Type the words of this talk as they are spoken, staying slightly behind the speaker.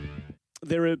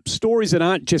there are stories that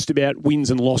aren't just about wins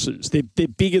and losses. They're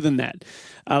bigger than that.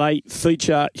 They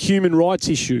feature human rights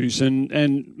issues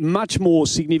and much more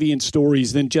significant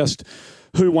stories than just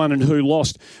who won and who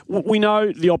lost. We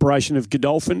know the operation of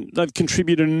Godolphin. They've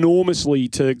contributed enormously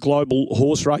to global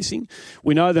horse racing.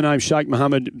 We know the name Sheikh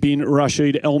Mohammed bin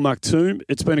Rashid Al Maktoum.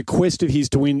 It's been a quest of his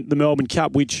to win the Melbourne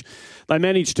Cup, which they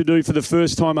managed to do for the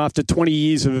first time after 20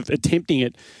 years of attempting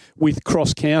it with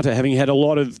cross-counter, having had a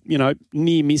lot of,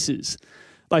 near misses.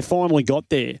 They finally got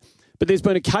there. But there's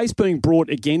been a case being brought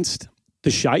against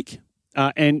the Sheikh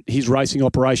and his racing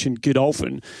operation,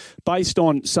 Godolphin, based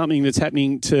on something that's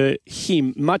happening to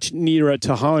him much nearer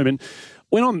to home. And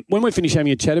when we're finished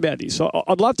having a chat about this,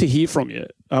 I'd love to hear from you.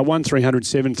 1300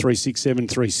 736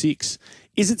 736.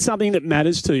 Is it something that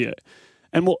matters to you?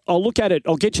 And I'll look at it.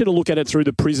 I'll get you to look at it through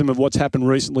the prism of what's happened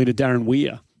recently to Darren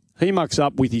Weir. He mucks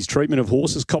up with his treatment of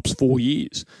horses, cops 4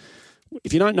 years.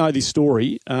 If you don't know this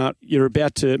story, you're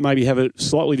about to maybe have a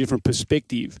slightly different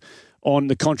perspective on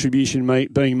the contribution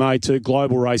being made to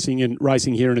global racing and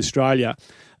racing here in Australia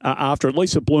after it.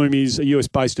 Lisa Bloom is a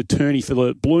US-based attorney for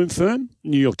the Bloom firm,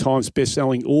 New York Times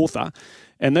best-selling author,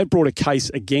 and they've brought a case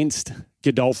against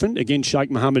Godolphin, against Sheikh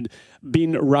Mohammed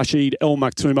bin Rashid Al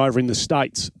Maktoum over in the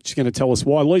States. She's going to tell us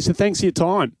why. Lisa, thanks for your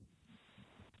time.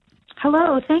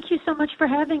 Hello, thank you so much for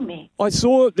having me. I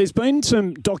saw there's been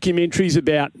some documentaries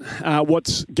about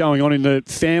what's going on in the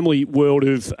family world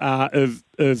of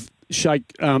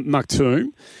Sheikh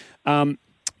Maktoum,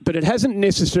 but it hasn't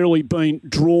necessarily been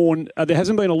drawn. There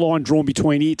hasn't been a line drawn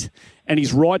between it and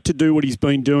his right to do what he's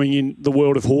been doing in the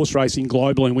world of horse racing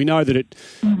globally. And we know that it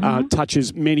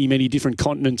touches many, many different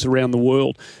continents around the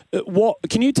world.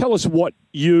 Can you tell us what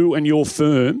you and your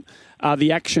firm,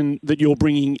 the action that you're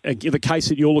bringing, the case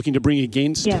that you're looking to bring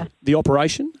against the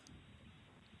operation?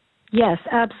 Yes,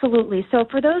 absolutely. So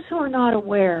for those who are not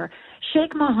aware,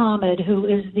 Sheikh Mohammed, who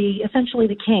is essentially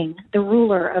the king, the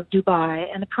ruler of Dubai,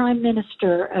 and the prime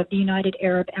minister of the United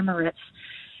Arab Emirates,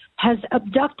 has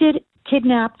abducted,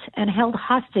 kidnapped, and held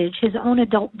hostage his own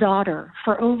adult daughter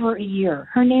for over a year.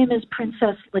 Her name is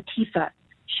Princess Latifa,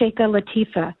 Sheikha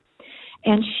Latifa,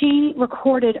 and she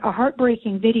recorded a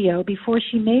heartbreaking video before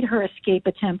she made her escape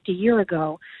attempt a year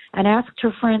ago and asked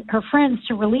her friends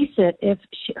to release it if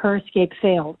her escape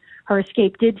failed. Her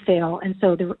escape did fail, and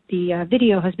so the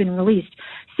video has been released.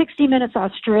 60 Minutes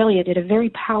Australia did a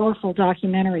very powerful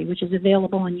documentary, which is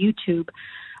available on YouTube,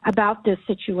 about this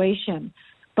situation.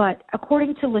 But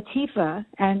according to Latifa,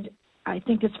 and I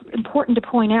think it's important to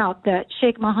point out that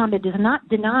Sheikh Mohammed does not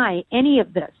deny any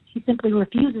of this. He simply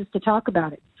refuses to talk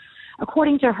about it.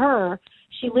 According to her,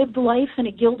 she lived life in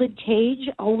a gilded cage,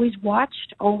 always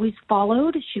watched, always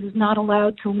followed. She was not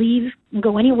allowed to leave and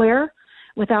go anywhere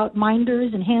without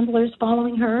minders and handlers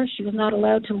following her. She was not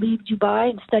allowed to leave Dubai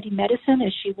and study medicine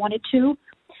as she wanted to.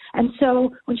 And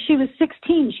so when she was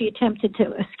 16, she attempted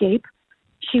to escape.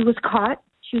 She was caught.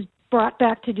 She was brought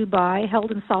back to Dubai,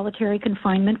 held in solitary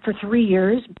confinement for 3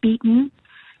 years, beaten.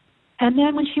 And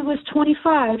then when she was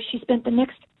 25, she spent the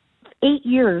next 8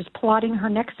 years plotting her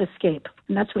next escape.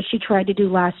 And that's what she tried to do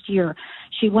last year.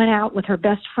 She went out with her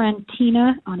best friend,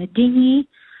 Tina, on a dinghy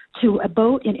to a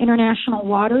boat in international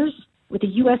waters with a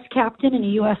U.S. captain and a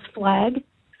U.S. flag.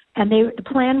 And the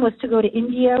plan was to go to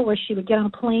India, where she would get on a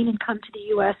plane and come to the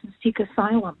U.S. and seek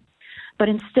asylum. But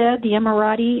instead, the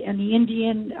Emirati and the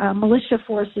Indian militia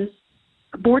forces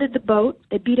boarded the boat.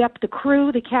 They beat up the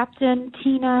crew, the captain,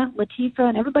 Tina, Latifa,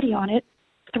 and everybody on it,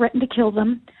 threatened to kill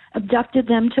them, abducted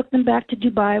them, took them back to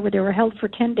Dubai, where they were held for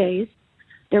 10 days.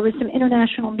 There was some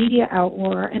international media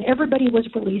outroar, and everybody was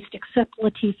released except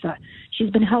Latifa. She's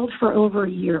been held for over a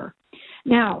year.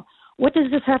 Now, what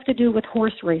does this have to do with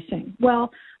horse racing?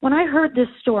 Well, when I heard this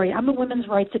story, I'm a women's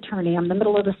rights attorney. I'm in the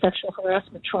middle of a sexual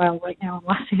harassment trial right now in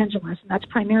Los Angeles, and that's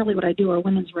primarily what I do, are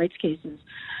women's rights cases.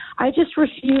 I just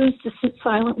refuse to sit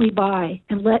silently by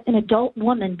and let an adult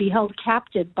woman be held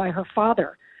captive by her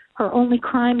father, her only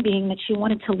crime being that she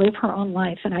wanted to live her own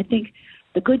life. And I think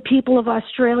the good people of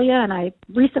Australia, and I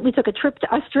recently took a trip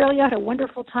to Australia, had a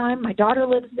wonderful time. My daughter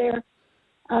lives there.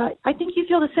 I think you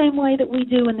feel the same way that we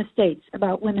do in the States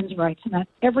about women's rights, and that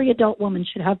every adult woman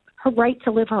should have her right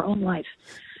to live her own life.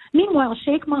 Meanwhile,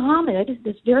 Sheikh Mohammed,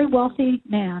 this very wealthy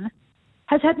man,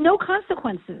 has had no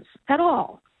consequences at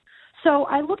all. So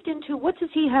I looked into what does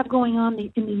he have going on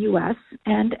in the U.S.,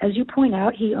 and as you point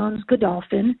out, he owns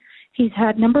Godolphin. He's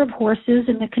had a number of horses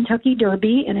in the Kentucky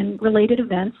Derby and in related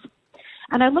events.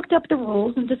 And I looked up the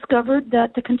rules and discovered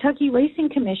that the Kentucky Racing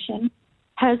Commission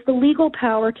has the legal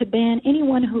power to ban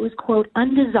anyone who is, quote,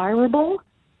 undesirable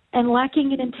and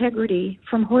lacking in integrity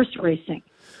from horse racing.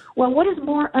 Well, what is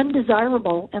more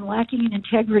undesirable and lacking in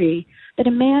integrity than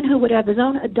a man who would have his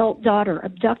own adult daughter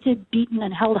abducted, beaten,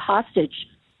 and held hostage,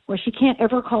 where she can't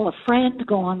ever call a friend,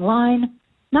 go online,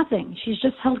 nothing. She's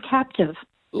just held captive.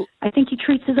 I think he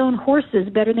treats his own horses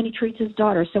better than he treats his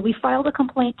daughter. So we filed a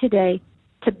complaint today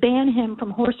to ban him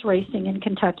from horse racing in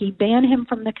Kentucky, ban him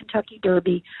from the Kentucky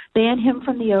Derby, ban him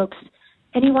from the Oaks,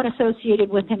 anyone associated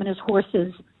with him and his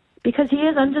horses, because he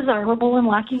is undesirable and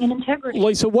lacking in integrity.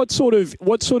 Lisa, what sort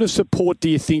of support do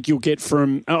you think you'll get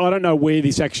from? I don't know where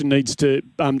this action needs to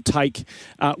take,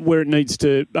 where it needs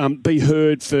to be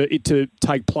heard for it to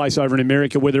take place over in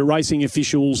America. Whether racing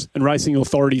officials and racing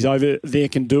authorities over there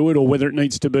can do it, or whether it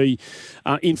needs to be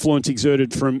influence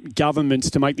exerted from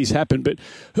governments to make this happen. But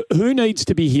who needs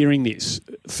to be hearing this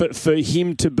for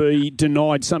him to be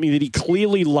denied something that he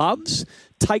clearly loves?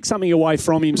 Take something away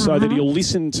from him so that he'll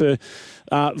listen to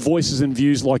voices and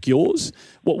views like yours.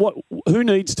 Who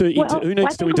needs to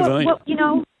intervene?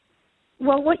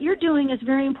 What you're doing is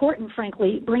very important,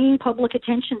 frankly, bringing public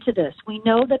attention to this. We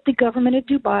know that the government of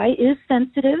Dubai is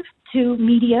sensitive to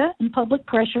media and public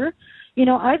pressure. You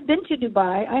know, I've been to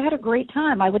Dubai. I had a great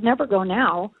time. I would never go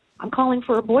now. I'm calling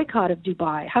for a boycott of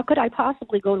Dubai. How could I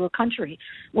possibly go to a country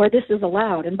where this is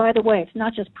allowed? And by the way, it's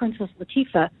not just Princess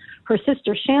Latifah. Her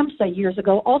sister Shamsa years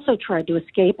ago also tried to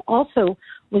escape, also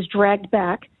was dragged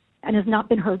back, and has not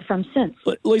been heard from since.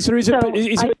 Lisa,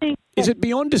 is it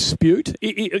beyond dispute?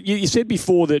 You said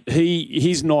before that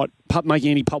he's not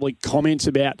making any public comments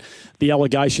about the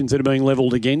allegations that are being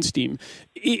levelled against him.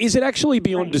 Is it actually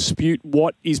beyond dispute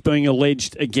what is being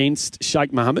alleged against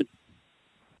Sheikh Mohammed?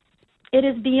 It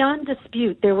is beyond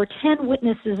dispute. There were 10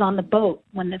 witnesses on the boat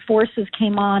when the forces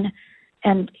came on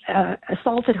and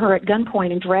assaulted her at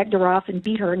gunpoint and dragged her off and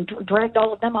beat her and dragged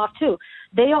all of them off too.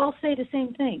 They all say the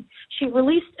same thing. She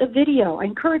released a video. I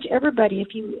encourage everybody,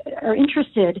 if you are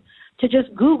interested, to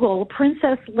just Google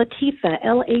Princess Latifah,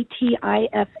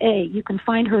 Latifa. You can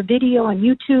find her video on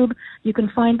YouTube. You can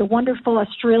find the wonderful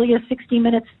Australia 60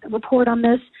 Minutes report on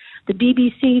this. The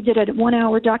BBC did a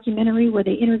 1-hour documentary where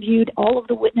they interviewed all of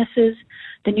the witnesses.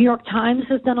 The New York Times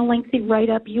has done a lengthy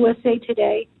write-up, USA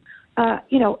Today.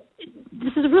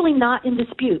 This is really not in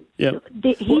dispute. Yep.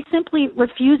 He simply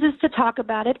refuses to talk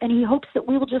about it, and he hopes that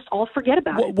we will just all forget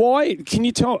about it. Why? Can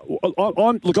you tell?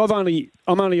 I'm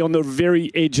only on the very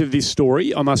edge of this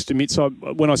story, I must admit. So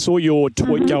when I saw your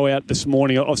tweet go out this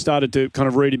morning, I've started to kind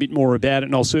of read a bit more about it,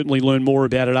 and I'll certainly learn more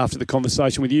about it after the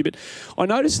conversation with you. But I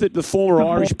noticed that the former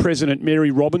Irish President,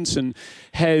 Mary Robinson,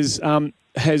 has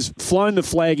flown the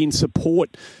flag in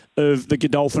support of the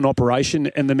Godolphin operation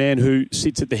and the man who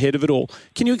sits at the head of it all.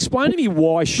 Can you explain to me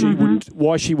why she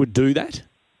would do that?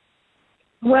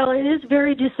 Well, it is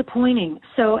very disappointing.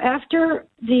 So after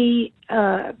the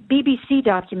BBC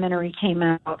documentary came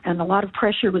out and a lot of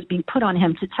pressure was being put on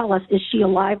him to tell us, is she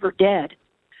alive or dead,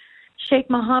 Sheikh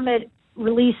Mohammed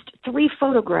released 3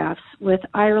 photographs with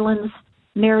Ireland's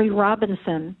Mary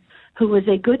Robinson, who was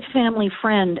a good family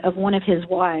friend of one of his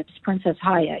wives, Princess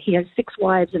Haya. He has 6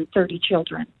 wives and 30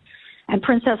 children. And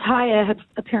Princess Haya had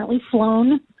apparently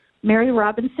flown Mary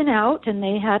Robinson out, and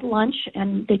they had lunch,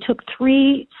 and they took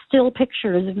 3 still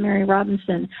pictures of Mary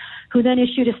Robinson, who then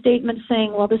issued a statement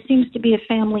saying, well, this seems to be a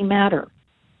family matter.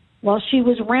 Well, she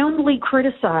was roundly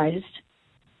criticized,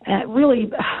 really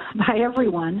by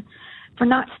everyone, for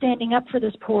not standing up for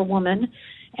this poor woman.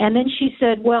 And then she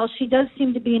said, well, she does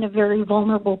seem to be in a very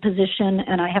vulnerable position,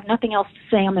 and I have nothing else to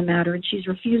say on the matter, and she's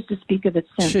refused to speak of it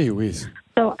since. Gee whiz.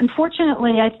 So,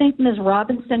 unfortunately, I think Ms.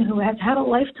 Robinson, who has had a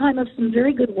lifetime of some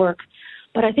very good work,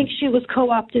 but I think she was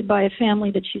co-opted by a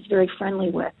family that she's very friendly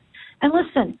with. And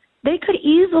listen, they could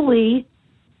easily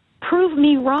prove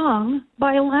me wrong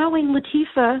by allowing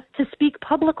Latifah to speak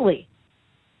publicly.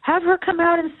 Have her come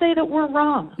out and say that we're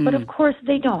wrong. But, of course,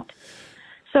 they don't.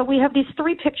 So we have these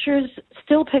 3 pictures,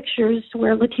 still pictures,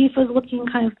 where Latifah's looking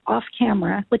kind of off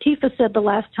camera. Latifah said the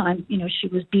last time, she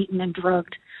was beaten and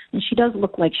drugged, and she does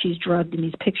look like she's drugged in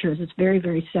these pictures. It's very,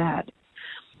 very sad.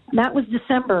 And that was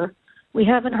December. We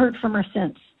haven't heard from her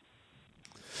since.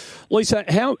 Lisa,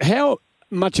 how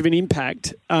much of an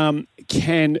impact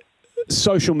can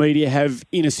social media have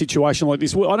in a situation like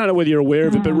this? Well, I don't know whether you're aware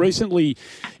of it, but recently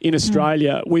in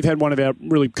Australia, we've had one of our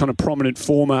really kind of prominent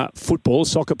former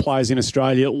soccer players in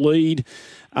Australia lead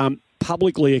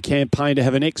publicly a campaign to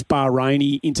have an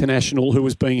ex-Bahraini international who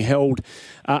was being held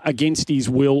against his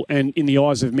will and, in the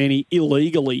eyes of many,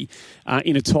 illegally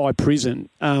in a Thai prison,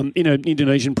 in an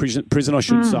Indonesian prison, I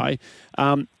should say.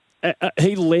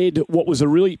 He led what was a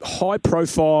really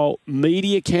high-profile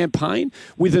media campaign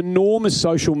with enormous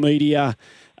social media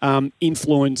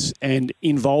influence and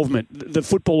involvement. The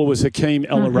footballer was Hakeem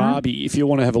El Arabi, if you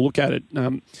want to have a look at it.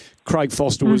 Craig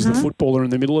Foster was the footballer in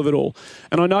the middle of it all.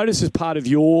 And I noticed as part of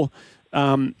your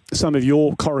some of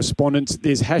your correspondence,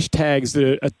 there's hashtags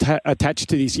that are attached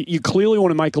to this. You clearly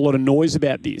want to make a lot of noise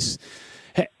about this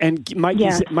and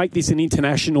make this an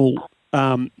international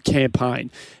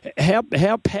campaign. How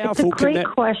powerful can that... It's a great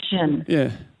question.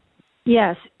 Yeah.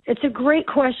 Yes, it's a great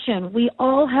question. We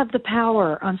all have the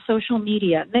power on social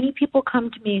media. Many people come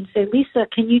to me and say, Lisa,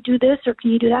 can you do this or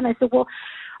can you do that? And I said, well,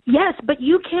 yes, but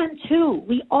you can too.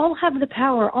 We all have the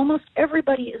power. Almost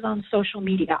everybody is on social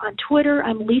media. On Twitter,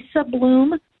 I'm Lisa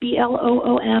Bloom,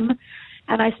 Bloom,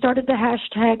 and I started the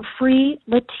hashtag Free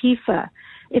Latifah.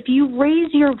 If you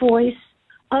raise your voice,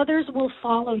 others will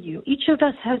follow you. Each of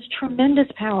us has tremendous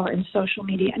power in social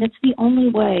media, and it's the only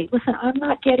way. Listen, I'm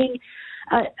not getting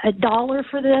a dollar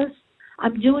for this.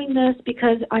 I'm doing this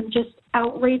because I'm just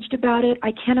outraged about it.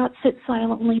 I cannot sit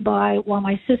silently by while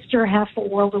my sister, half a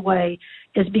world away,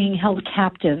 is being held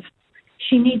captive.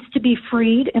 She needs to be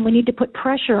freed, and we need to put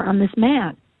pressure on this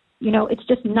man. You know, it's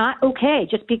just not okay.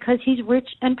 Just because he's rich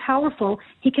and powerful,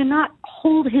 he cannot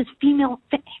hold his female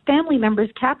family members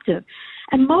captive.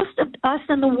 And most of us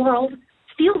in the world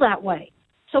feel that way.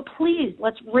 So please,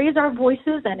 let's raise our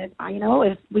voices. And,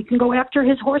 if we can go after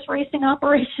his horse racing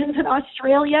operations in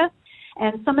Australia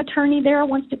and some attorney there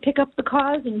wants to pick up the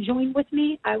cause and join with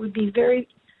me, I would be very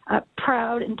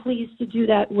proud and pleased to do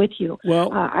that with you.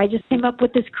 Well, I just came up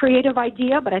with this creative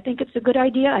idea, but I think it's a good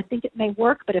idea. I think it may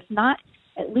work, but if not,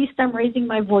 at least I'm raising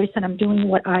my voice and I'm doing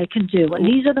what I can do. And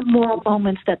these are the moral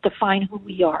moments that define who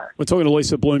we are. We're talking to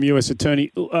Lisa Bloom, US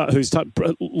attorney, who's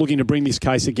looking to bring this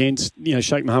case against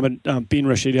Sheikh Mohammed bin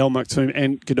Rashid Al Maktoum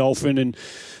and Godolphin, and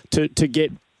to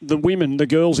get the women, the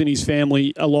girls in his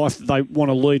family, a life they want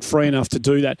to lead, free enough to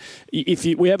do that.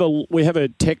 We have a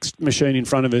text machine in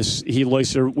front of us here,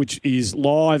 Lisa, which is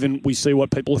live, and we see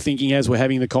what people are thinking as we're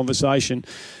having the conversation.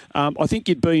 I think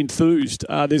you'd be enthused.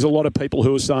 There's a lot of people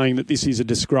who are saying that this is a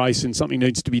disgrace and something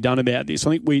needs to be done about this. I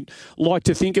think we'd like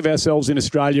to think of ourselves in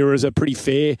Australia as a pretty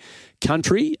fair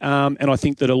country, and I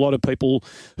think that a lot of people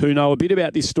who know a bit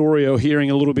about this story or hearing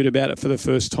a little bit about it for the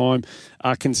first time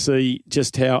can see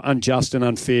just how unjust and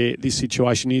unfair this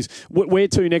situation is. Where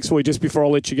to next week, just before I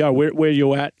let you go?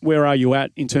 Where are you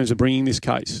at in terms of bringing this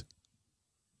case?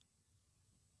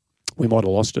 We might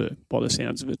have lost her by the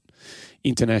sounds of it.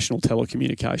 International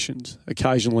telecommunications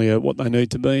occasionally are what they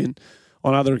need to be, and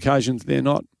on other occasions they're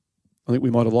not. I think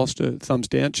we might have lost her. Thumbs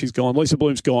down. She's gone. Lisa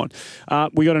Bloom's gone.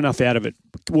 We got enough out of it.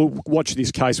 We'll watch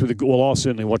this case I'll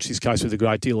certainly watch this case with a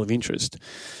great deal of interest.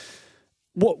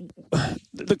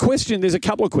 The question, there's a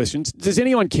couple of questions. Does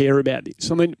anyone care about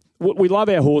this? I mean, we love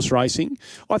our horse racing.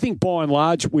 I think by and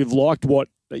large we've liked what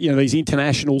these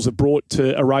internationals have brought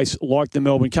to a race like the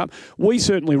Melbourne Cup. We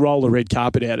certainly roll the red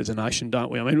carpet out as a nation, don't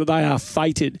we? I mean, they are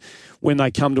fated when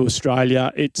they come to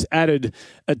Australia. It's added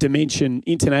a dimension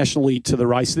internationally to the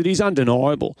race that is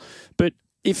undeniable. But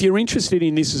if you're interested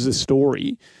in this as a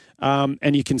story,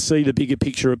 and you can see the bigger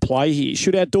picture at play here,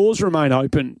 should our doors remain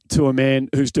open to a man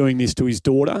who's doing this to his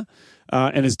daughter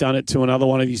and has done it to another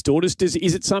one of his daughters?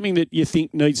 Is it something that you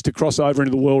think needs to cross over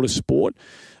into the world of sport?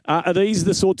 Are these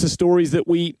the sorts of stories that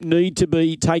we need to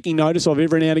be taking notice of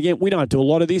every now and again? We don't do a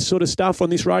lot of this sort of stuff on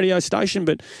this radio station,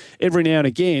 but every now and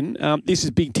again, this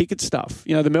is big ticket stuff.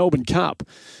 The Melbourne Cup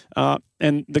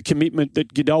and the commitment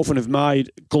that Godolphin have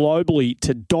made globally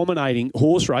to dominating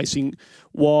horse racing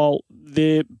while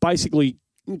they're basically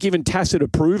given tacit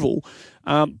approval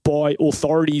by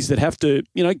authorities that have to,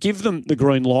 give them the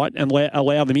green light and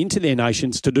allow them into their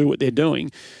nations to do what they're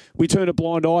doing. We turn a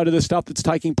blind eye to the stuff that's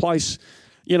taking place,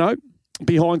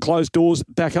 behind closed doors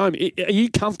back home. Are you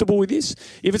comfortable with this?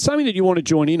 If it's something that you want to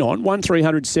join in on,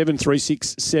 1300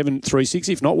 736 736.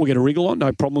 If not, we'll get a wriggle on.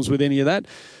 No problems with any of that.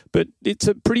 But it's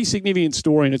a pretty significant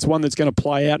story, and it's one that's going to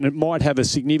play out, and it might have a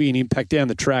significant impact down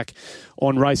the track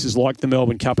on races like the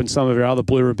Melbourne Cup and some of our other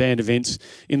Blue Riband events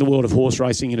in the world of horse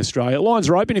racing in Australia. Lines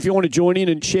are open. If you want to join in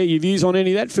and share your views on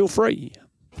any of that, feel free.